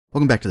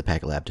Welcome back to the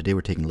Packet Lab. Today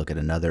we're taking a look at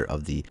another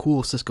of the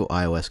cool Cisco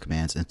iOS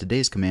commands, and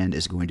today's command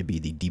is going to be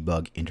the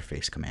debug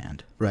interface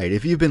command. Right,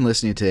 if you've been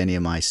listening to any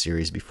of my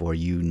series before,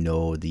 you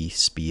know the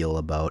spiel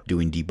about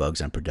doing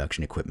debugs on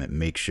production equipment.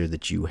 Make sure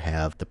that you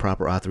have the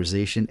proper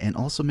authorization, and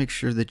also make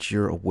sure that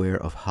you're aware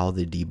of how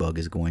the debug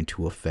is going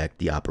to affect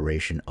the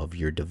operation of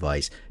your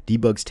device.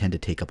 Debugs tend to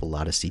take up a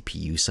lot of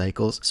CPU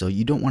cycles, so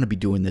you don't want to be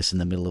doing this in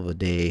the middle of a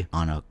day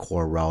on a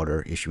core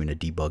router issuing a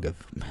debug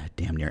of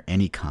damn near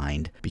any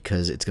kind,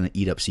 because it's going to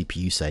eat up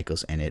CPU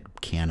cycles and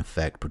it can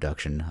affect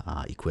production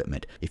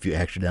equipment. If you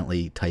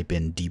accidentally type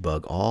in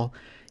debug all,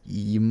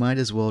 you might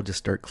as well just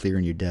start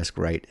clearing your desk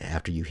right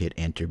after you hit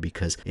enter,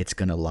 because it's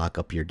going to lock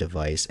up your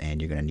device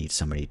and you're going to need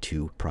somebody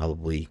to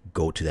probably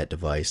go to that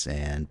device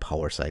and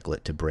power cycle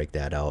it to break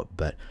that out.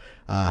 But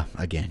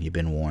again, you've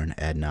been warned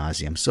ad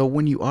nauseum. So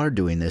when you are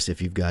doing this,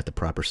 if you've got the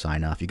proper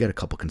sign off, you've got a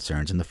couple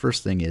concerns. And the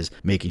first thing is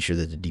making sure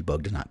that the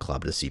debug does not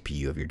clobber the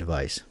CPU of your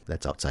device.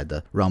 That's outside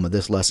the realm of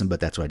this lesson, but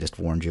that's what I just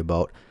warned you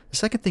about. The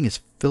second thing is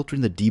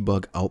filtering the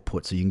debug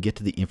output so you can get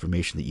to the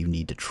information that you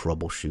need to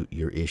troubleshoot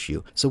your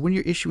issue. So when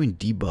you're issuing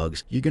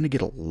debugs, you're going to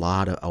get a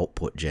lot of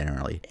output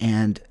generally.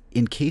 And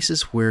in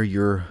cases where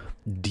you're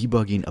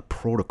debugging a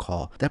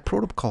protocol, that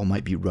protocol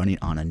might be running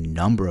on a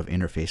number of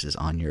interfaces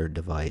on your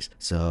device.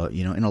 So,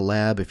 in a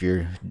lab, if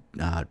you're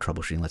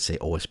troubleshooting, let's say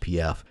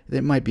OSPF,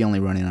 it might be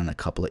only running on a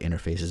couple of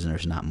interfaces and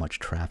there's not much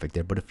traffic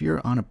there. But if you're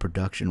on a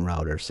production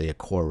router, say a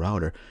core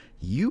router,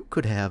 you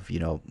could have,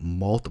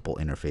 multiple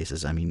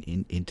interfaces. I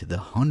mean, into the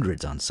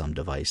hundreds on some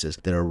devices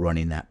that are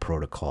running that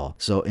protocol.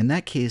 So in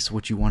that case,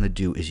 what you want to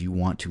do is you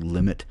want to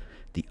limit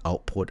the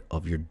output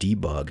of your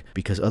debug,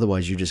 because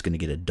otherwise you're just going to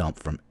get a dump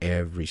from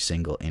every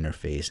single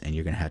interface and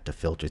you're going to have to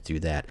filter through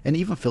that. And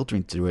even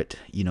filtering through it,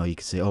 you can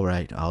say, all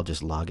right, I'll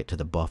just log it to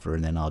the buffer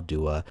and then I'll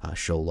do a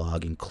show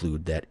log,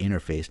 include that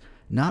interface.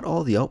 Not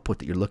all the output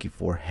that you're looking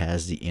for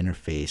has the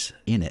interface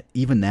in it.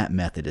 Even that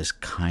method is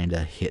kind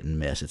of hit and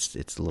miss.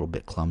 It's a little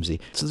bit clumsy.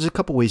 So there's a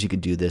couple ways you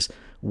can do this.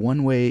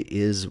 One way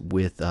is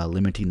with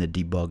limiting the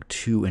debug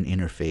to an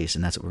interface,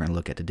 and that's what we're going to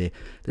look at today.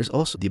 There's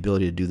also the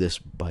ability to do this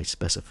by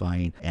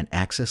specifying an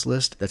access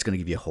list. That's going to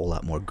give you a whole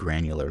lot more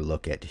granular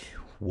look at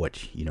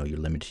what you're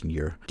limiting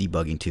your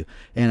debugging to,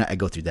 and I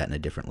go through that in a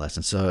different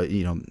lesson. So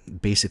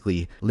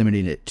basically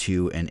limiting it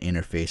to an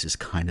interface is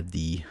kind of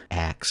the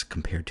axe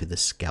compared to the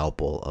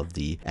scalpel of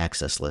the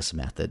access list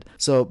method.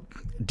 So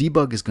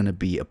debug is going to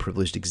be a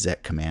privileged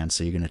exec command,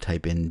 so you're going to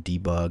type in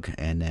debug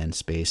and then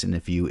space, and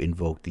if you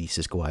invoke the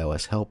Cisco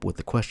iOS help with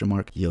the question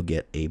mark, you'll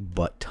get a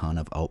butt ton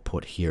of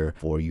output here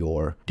for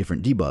your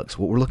different debugs.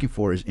 What we're looking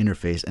for is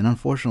interface, and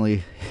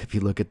unfortunately, if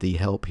you look at the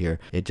help here,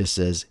 it just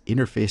says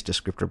interface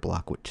descriptor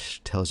block, which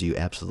tells you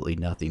absolutely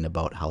nothing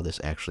about how this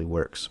actually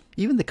works.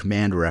 Even the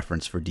command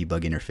reference for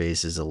debug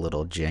interface is a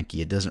little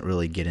janky. It doesn't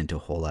really get into a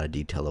whole lot of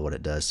detail of what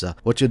it does. So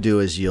what you'll do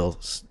is you'll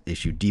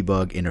issue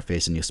debug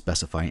interface and you'll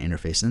specify an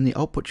interface, and then the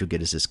output you'll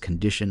get is this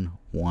condition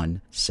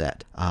 1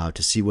 set.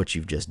 To see what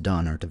you've just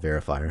done, or to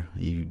verify,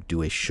 you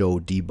do a show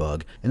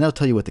debug, and that'll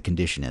tell you what the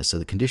condition is. So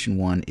the condition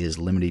 1 is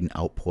limiting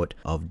output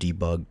of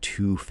debug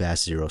to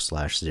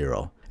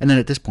fast0/0. And then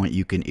at this point,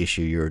 you can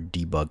issue your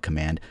debug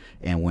command.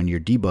 And when you're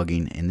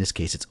debugging, in this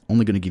case, it's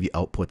only going to give you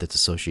output that's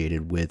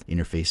associated with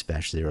interface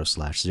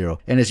fast0/0.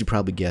 And as you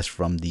probably guessed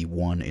from the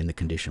 1 in the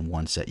condition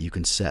 1 set, you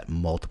can set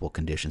multiple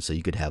conditions. So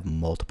you could have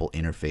multiple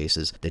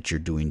interfaces that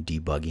you're doing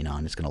debugging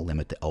on. It's going to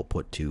limit the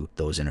output to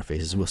those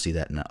interfaces. We'll see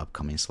that in an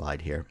upcoming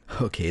slide here.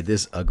 Okay,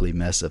 this ugly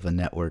mess of a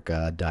network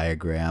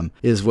diagram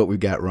is what we've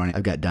got running.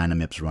 I've got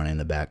Dynamips running in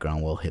the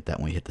background. We'll hit that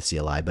when we hit the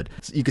CLI. But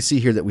you can see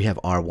here that we have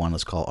R1.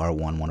 Let's call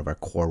R1 one of our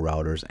core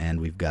routers.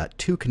 And we've got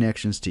 2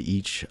 connections to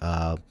each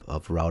of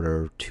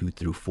router 2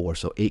 through 4,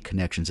 so 8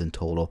 connections in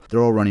total.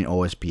 They're all running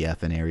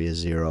OSPF in area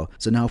 0.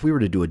 So now if we were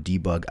to do a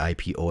debug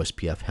IP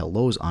OSPF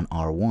hellos on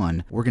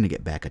R1, we're going to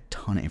get back a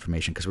ton of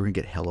information, because we're going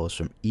to get hellos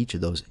from each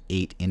of those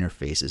 8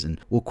 interfaces, and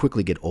we'll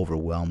quickly get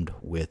overwhelmed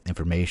with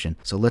information.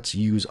 So let's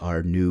use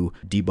our new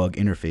debug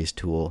interface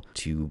tool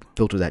to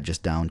filter that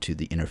just down to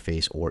the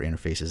interface or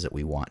interfaces that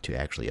we want to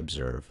actually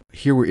observe.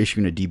 Here we're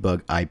issuing a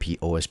debug IP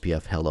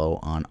OSPF hello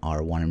on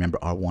R1. Remember,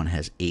 R1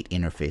 has 8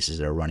 interfaces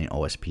that are running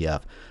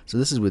OSPF. So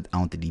this is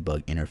without the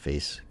debug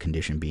interface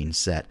condition being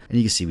set. And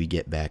you can see we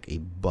get back a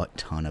butt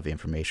ton of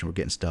information. We're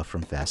getting stuff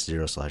from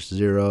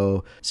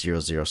fast0/0,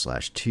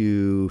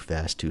 00/2,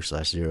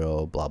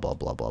 fast2/0, blah, blah,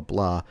 blah, blah,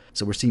 blah.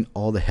 So we're seeing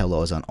all the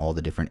hellos on all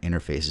the different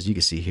interfaces. You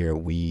can see here,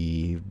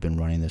 we've been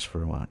running this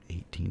for about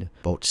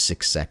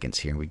 6 seconds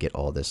here, and we get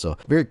all this. So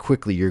very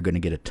quickly, you're going to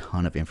get a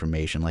ton of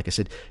information. Like I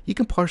said, you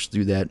can parse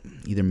through that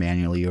either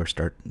manually or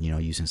start,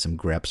 using some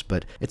greps,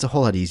 but it's a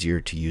whole lot easier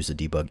to use the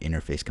debug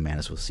interface command,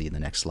 as we'll see in the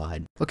next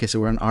slide. Okay, so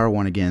we're on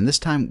R1 again. This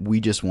time we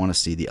just want to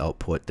see the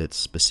output that's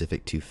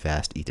specific to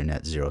fast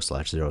Ethernet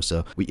 0/0.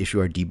 So we issue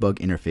our debug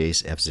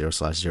interface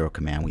f0/0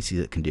 command. We see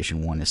that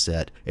condition 1 is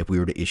set. If we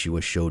were to issue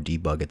a show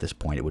debug at this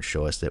point, it would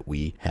show us that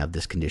we have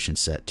this condition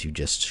set to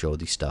just show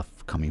the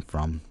stuff coming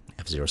from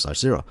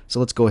f0/0.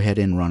 So let's go ahead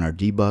and run our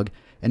debug.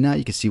 And now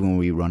you can see when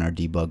we run our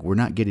debug, we're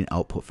not getting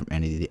output from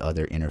any of the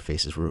other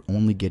interfaces. We're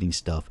only getting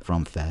stuff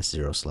from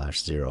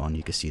fast0/0, and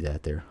you can see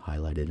that they're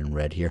highlighted in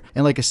red here.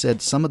 And like I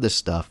said, some of this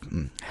stuff,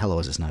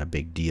 hellos is not a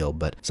big deal,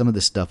 but some of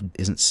this stuff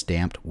isn't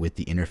stamped with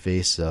the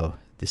interface, so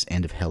this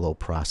end of hello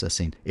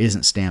processing, it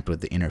isn't stamped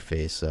with the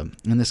interface.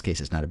 In this case,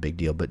 it's not a big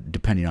deal, but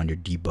depending on your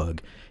debug,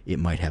 it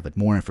might have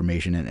more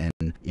information,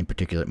 and in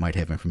particular, it might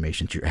have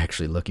information that you're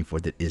actually looking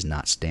for that is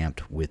not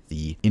stamped with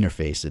the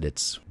interface that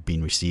it's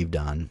being received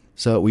on.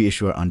 So we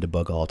issue our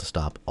undebug all to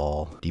stop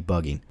all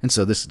debugging. And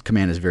so this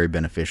command is very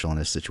beneficial in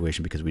this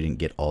situation because we didn't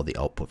get all the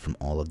output from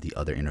all of the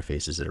other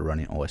interfaces that are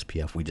running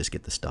OSPF. We just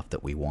get the stuff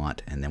that we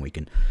want, and then we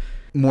can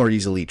more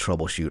easily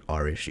troubleshoot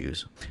our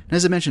issues. And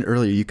as I mentioned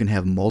earlier, you can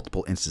have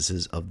multiple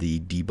instances of the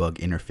debug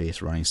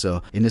interface running.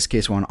 So in this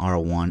case, we're on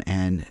R1,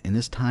 and in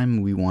this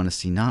time, we want to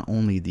see not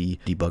only the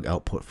debug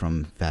output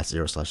from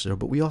fast0/0,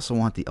 but we also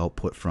want the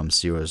output from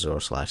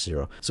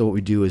 00/0. So what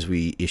we do is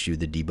we issue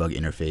the debug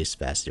interface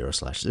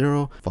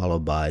fast0/0,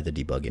 followed by the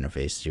debug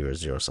interface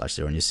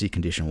 00/0, and you see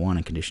condition 1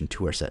 and condition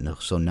 2 are set.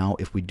 So now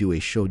if we do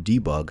a show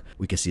debug,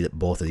 we can see that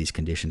both of these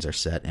conditions are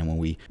set, and when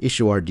we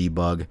issue our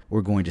debug,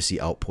 we're going to see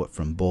output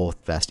from both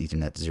fast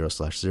Ethernet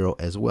 0/0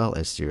 as well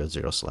as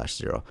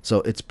 00/0.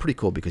 So it's pretty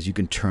cool because you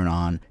can turn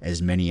on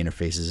as many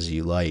interfaces as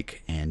you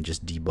like and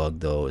just debug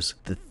those.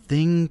 The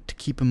thing to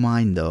keep in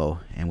mind though,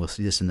 and we'll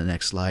see this in the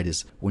next slide,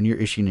 is when you're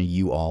issuing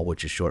a UAll,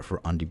 which is short for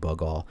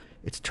undebug all,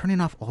 it's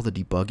turning off all the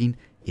debugging.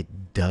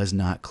 It does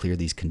not clear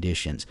these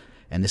conditions.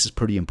 And this is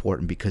pretty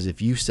important because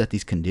if you set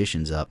these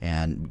conditions up,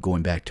 and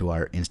going back to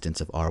our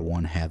instance of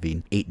R1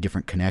 having 8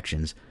 different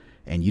connections,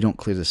 and you don't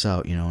clear this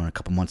out, you know, and a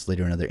couple months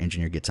later another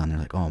engineer gets on there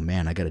like, oh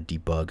man, I got to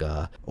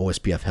debug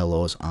OSPF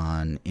hellos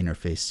on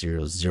interface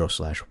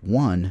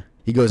 00/1.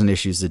 He goes and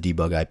issues the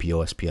debug IP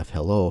OSPF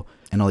hello,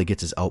 and all he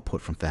gets is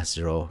output from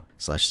fast0/0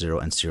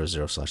 and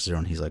 00/0,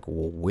 and he's like,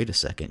 well, wait a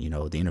second, you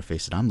know, the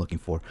interface that I'm looking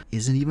for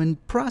isn't even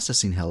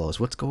processing hellos.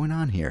 What's going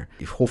on here?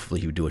 Hopefully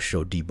he would do a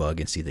show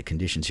debug and see the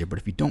conditions here, but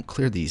if you don't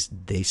clear these,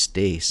 they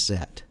stay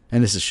set.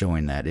 And this is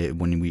showing that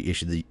when we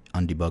issue the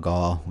undebug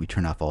all, we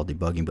turn off all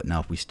debugging, but now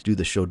if we do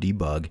the show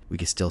debug, we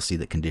can still see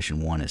that condition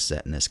 1 is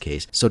set in this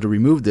case. So to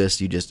remove this,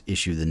 you just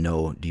issue the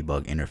no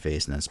debug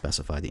interface and then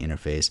specify the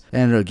interface,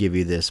 and it'll give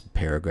you this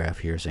paragraph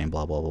here saying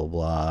blah blah blah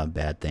blah,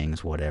 bad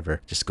things,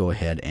 whatever. Just go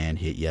ahead and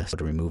hit yes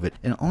to remove it,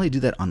 and only do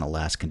that on the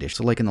last condition.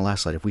 So like in the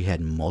last slide, if we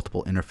had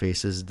multiple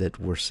interfaces that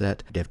were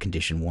set, we'd have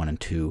condition 1 and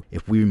 2.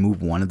 If we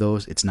remove one of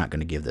those, it's not going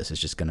to give this. It's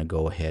just going to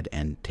go ahead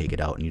and take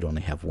it out, and you'd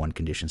only have one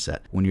condition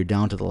set. When you're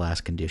down to the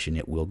last condition,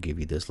 it will give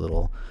you this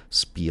little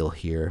spiel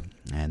here,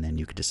 and then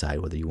you can decide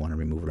whether you want to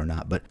remove it or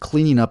not. But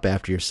cleaning up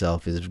after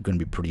yourself is going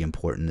to be pretty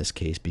important in this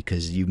case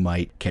because you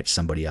might catch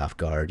somebody off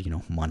guard, you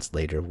know, months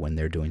later when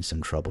they're doing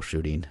some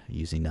troubleshooting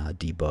using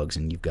debugs,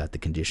 and you've got the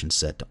conditions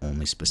set to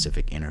only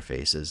specific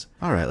interfaces.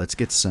 All right, let's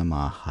get some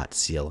hot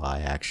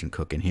CLI action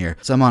cooking here.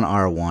 So I'm on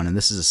R1, and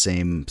this is the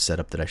same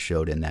setup that I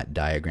showed in that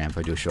diagram. If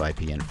I do a show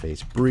IP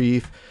interface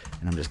brief,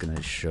 and I'm just going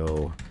to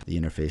show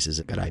the interfaces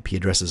that got IP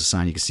addresses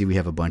assigned. You can see we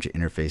have a bunch of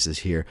interfaces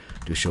here.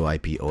 Do show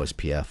IP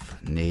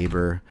OSPF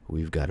neighbor.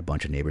 We've got a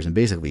bunch of neighbors, and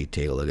basically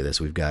take a look at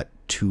this. We've got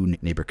 2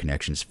 neighbor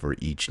connections for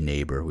each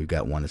neighbor. We've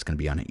got one that's going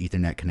to be on an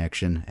Ethernet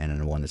connection and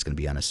then one that's going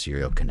to be on a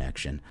serial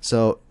connection.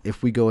 So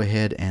if we go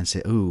ahead and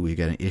say, ooh, we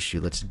got an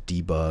issue, let's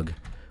debug.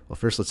 Well,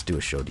 first let's do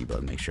a show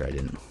debug. Make sure I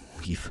didn't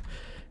leave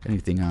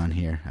anything on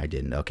here. I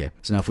didn't. Okay.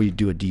 So now if we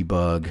do a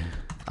debug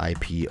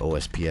IP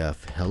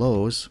OSPF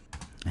hellos,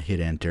 I hit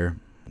enter,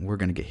 we're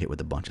going to get hit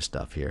with a bunch of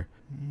stuff here.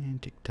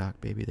 And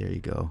TikTok, baby, there you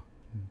go.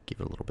 Give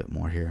it a little bit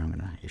more here. I'm going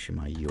to issue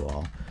my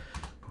UAll.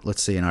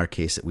 Let's say in our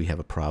case that we have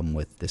a problem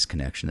with this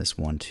connection, this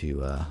one to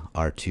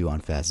R2 on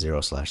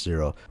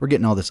fast0/0. We're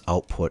getting all this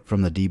output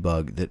from the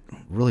debug that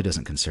really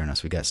doesn't concern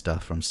us. We got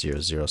stuff from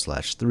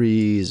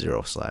 00/3,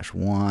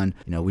 0/1.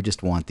 You know, we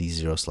just want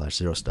these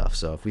 0/0 stuff.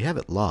 So if we have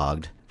it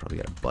logged, probably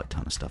got a butt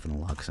ton of stuff in the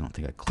log because I don't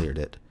think I cleared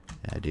it.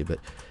 Yeah, I do, but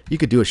you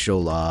could do a show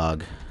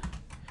log,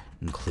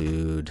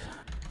 include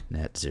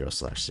net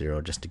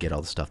 0/0 just to get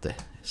all the stuff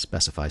that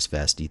specifies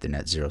fast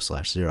Ethernet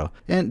 0/0,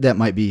 and that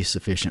might be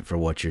sufficient for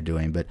what you're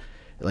doing. But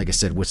like I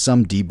said, with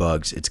some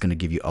debugs, it's going to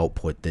give you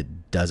output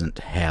that doesn't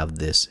have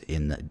this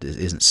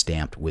isn't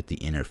stamped with the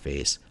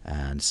interface.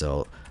 And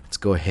so let's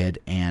go ahead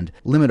and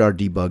limit our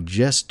debug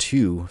just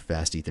to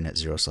fast Ethernet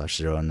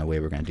 0/0, and the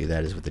way we're going to do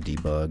that is with the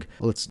debug.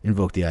 Well, let's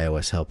invoke the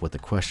iOS help with the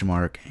question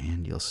mark,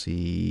 and you'll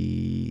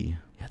see,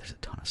 yeah, there's a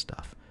ton of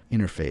stuff.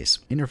 Interface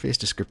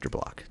descriptor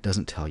block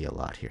doesn't tell you a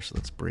lot here, so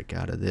let's break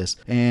out of this,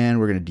 and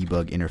we're going to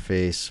debug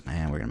interface,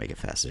 and we're going to make it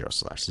fast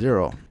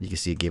 0/0. You can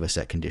see it gave us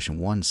that condition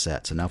 1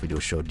 set. So now if we do a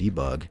show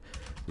debug,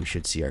 we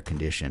should see our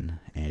condition,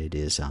 and it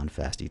is on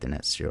fast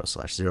Ethernet 0/0.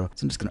 So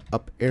I'm just going to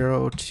up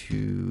arrow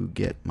to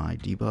get my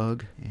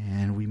debug,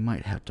 and we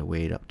might have to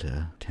wait up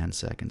to 10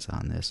 seconds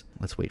on this.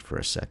 Let's wait for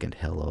a second.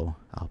 Hello.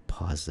 I'll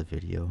pause the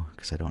video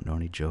because I don't know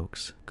any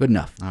jokes. Good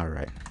enough. All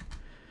right.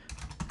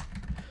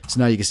 So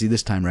now you can see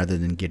this time, rather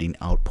than getting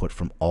output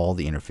from all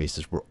the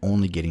interfaces, we're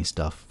only getting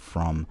stuff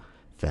from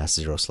fast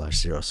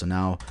 0/0. So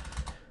now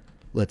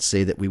let's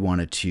say that we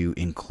wanted to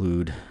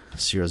include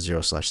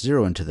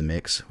 00/0 into the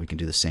mix. We can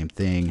do the same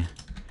thing.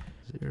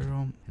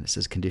 0, and it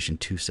says condition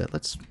 2 set.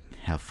 Let's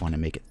have fun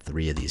and make it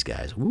 3 of these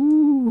guys.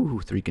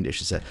 Woo! 3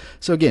 condition set.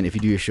 So again, if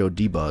you do your show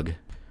debug,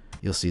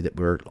 you'll see that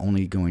we're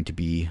only going to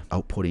be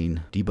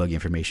outputting debug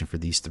information for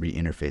these 3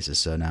 interfaces.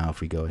 So now if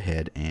we go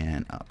ahead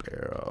and up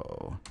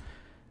arrow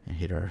and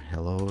hit our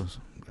hellos,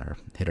 or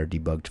hit our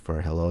debug for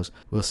our hellos,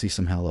 we'll see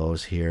some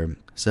hellos here.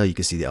 So you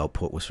can see the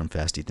output was from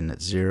fast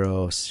Ethernet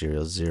 0,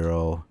 serial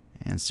 0,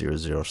 and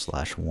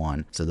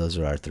 00/1. So those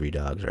are our 3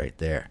 dogs right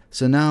there.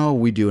 So now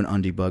we do an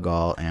undebug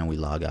all and we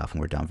log off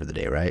and we're done for the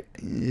day, right?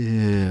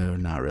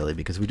 Not really,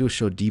 because we do a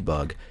show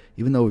debug.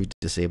 Even though we've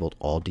disabled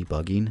all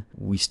debugging,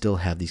 we still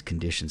have these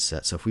conditions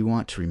set. So if we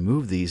want to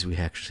remove these, we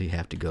actually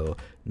have to go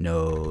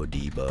no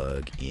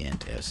debug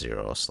int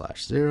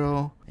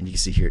f0/0. And you can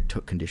see here it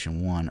took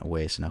condition 1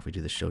 away. So now if we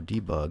do the show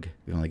debug,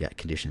 we only got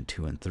condition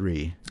 2 and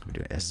 3. We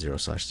do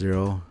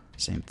s0/0.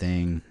 Same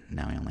thing.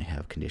 Now we only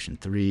have condition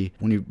 3.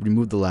 When you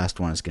remove the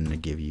last one, it's going to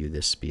give you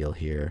this spiel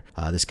here.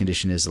 This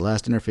condition is the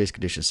last interface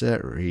condition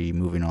set.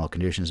 Removing all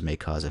conditions may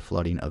cause a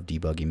flooding of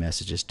debugging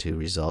messages to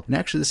result. And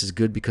actually this is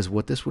good, because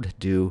what this would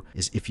do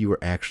is if you were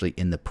actually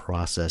in the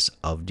process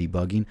of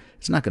debugging,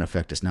 it's not going to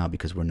affect us now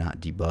because we're not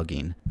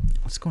debugging.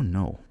 Let's go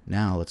no.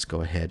 Now let's go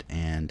ahead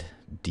and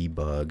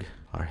debug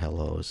our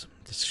hellos.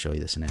 Just to show you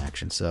this in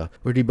action. So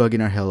we're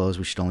debugging our hellos.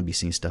 We should only be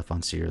seeing stuff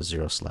on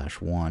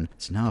 00/1.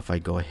 So now if I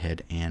go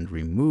ahead and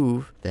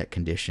remove that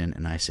condition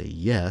and I say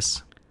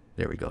yes,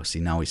 there we go. See,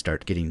 now we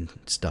start getting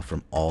stuff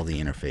from all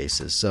the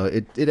interfaces. So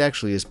it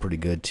actually is pretty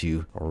good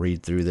to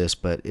read through this,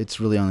 but it's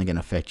really only going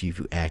to affect you if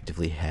you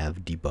actively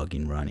have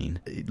debugging running.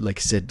 Like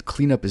I said,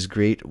 cleanup is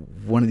great.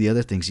 One of the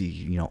other things,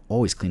 you know,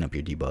 always clean up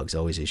your debugs.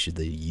 Always issue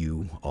the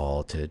U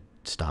all to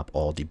stop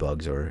all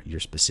debugs or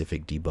your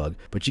specific debug.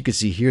 But you can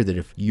see here that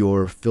if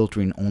you're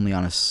filtering only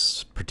on a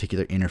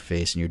particular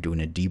interface and you're doing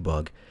a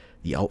debug,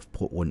 the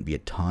output wouldn't be a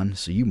ton,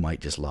 so you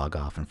might just log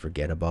off and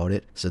forget about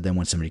it. So then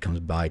when somebody comes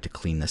by to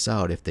clean this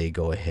out, if they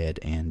go ahead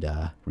and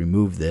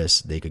remove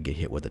this, they could get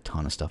hit with a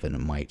ton of stuff and it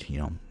might, you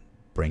know,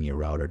 bring your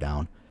router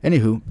down.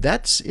 Anywho,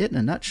 that's it in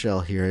a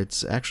nutshell here.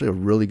 It's actually a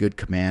really good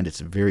command. It's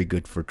very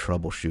good for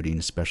troubleshooting,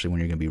 especially when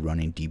you're going to be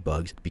running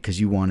debugs, because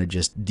you want to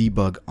just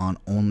debug on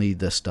only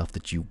the stuff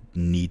that you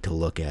need to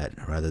look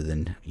at rather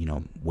than, you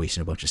know,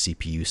 wasting a bunch of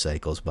CPU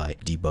cycles by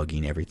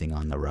debugging everything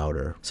on the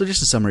router. So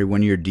just in summary,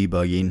 when you're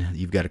debugging,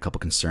 you've got a couple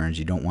concerns.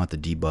 You don't want the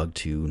debug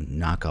to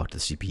knock out the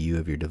CPU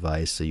of your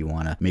device, so you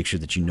want to make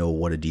sure that you know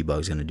what a debug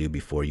is going to do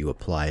before you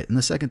apply it. And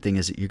the second thing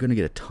is that you're going to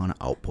get a ton of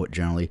output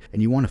generally,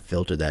 and you want to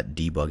filter that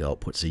debug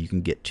output so you can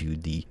get to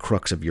the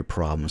crux of your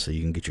problem, so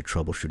you can get your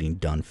troubleshooting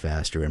done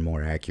faster and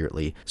more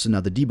accurately. So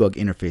now the debug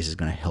interface is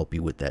going to help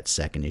you with that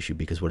second issue,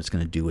 because what it's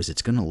going to do is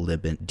it's going to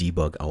limit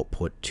debug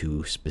output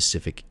to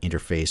specific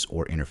interface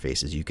or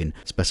interfaces. You can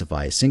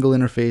specify a single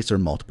interface or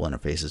multiple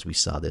interfaces. We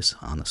saw this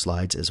on the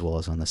slides as well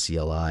as on the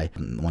CLI.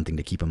 One thing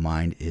to keep in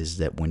mind is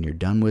that when you're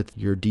done with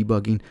your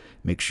debugging,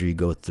 make sure you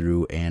go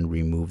through and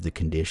remove the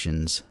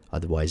conditions.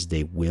 Otherwise,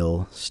 they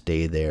will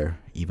stay there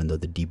even though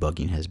the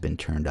debugging has been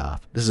turned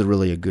off. This is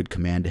really a good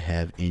command to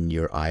have in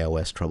your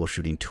iOS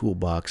troubleshooting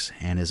toolbox.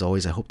 And as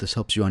always, I hope this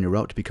helps you on your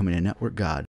route to becoming a network god.